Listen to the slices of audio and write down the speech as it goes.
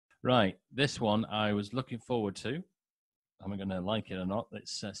Right, this one I was looking forward to. Am I going to like it or not?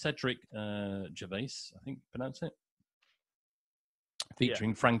 It's Cedric Gervais, I think you pronounce it,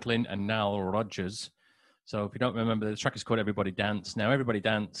 featuring Franklin and Nile Rodgers. So if you don't remember, the track is called Everybody Dance. Now, Everybody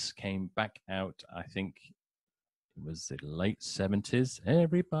Dance came back out, I think it was the late 70s.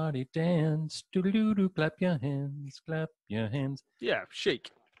 Everybody dance, doo-doo-doo, clap your hands, clap your hands. Yeah, Chic.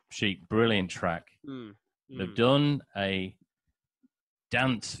 Chic, brilliant track. They've done a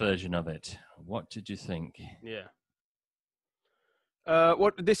dance version of it. What did you think? Yeah.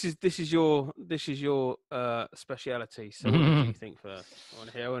 What this is your speciality. So what did you think first? I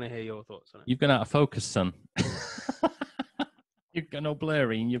want to hear your thoughts on it. You've gone out of focus, son. You've got no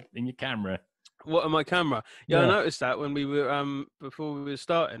blurry in your camera. What on my camera? Yeah, I noticed that when we were before we were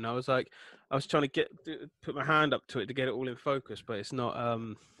starting. I was trying to put my hand up to it to get it all in focus, but it's not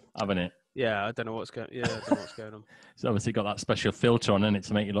having it. Yeah, I don't know what's going. Yeah, I don't know what's going on. It's obviously got that special filter on in it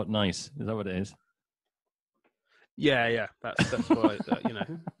to make you look nice. Is that what it is? Yeah. That's why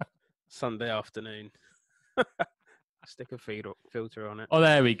Sunday afternoon. Stick a filter on it. Oh,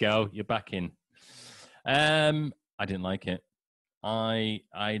 there we go. You're back in. I didn't like it. I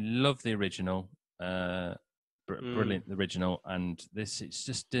love the original. Brilliant, the original, and this it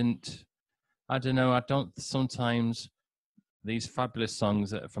just didn't. I don't know. Sometimes these fabulous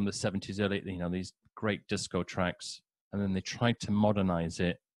songs that are from the 70s, early, these great disco tracks, and then they try to modernize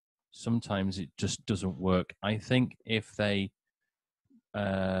it. Sometimes it just doesn't work. I think if they,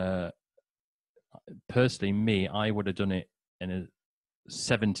 personally, I would have done it in a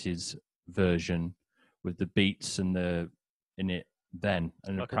 70s version with the beats and in it then,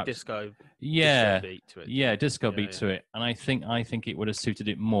 and like perhaps, a disco. Disco beat to it. Yeah, disco beat to it, and I think it would have suited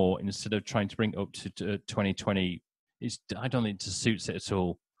it more instead of trying to bring it up to 2020. I don't think it suits it at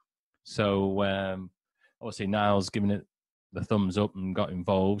all. So obviously Niall's given it the thumbs up and got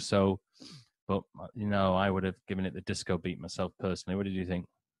involved. So, but I would have given it the disco beat myself personally. What did you think?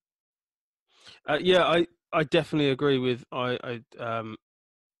 I definitely agree with. I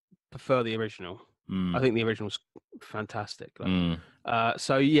prefer the original. I think the original's fantastic.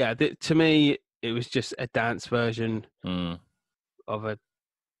 So yeah, to me it was just a dance version of a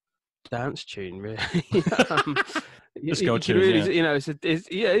dance tune, really. Disco tune, really, it's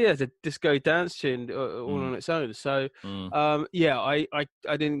a disco dance tune all on its own. So I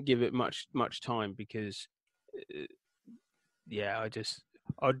didn't give it much time because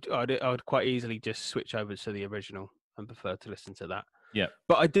I'd quite easily just switch over to the original and prefer to listen to that. Yeah,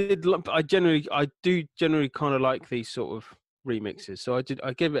 but I do generally kind of like these sort of remixes. So I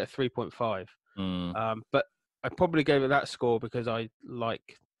gave it a 3.5. But I probably gave it that score because I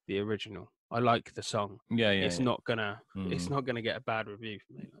like the original. I like the song. It's not gonna get a bad review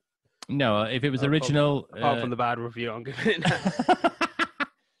for me. No, if it was original, apart from the bad review, I'm giving it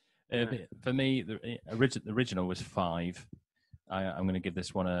now. For me, the original was 5. I'm going to give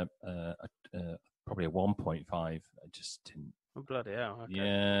this one probably a 1.5. I just didn't. Oh, bloody hell! Okay.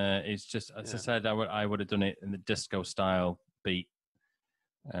 Yeah, it's just as I said, I would have done it in the disco style beat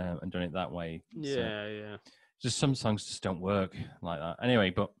and done it that way. Yeah. Just some songs just don't work like that.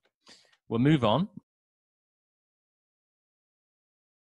 Anyway, but we'll move on.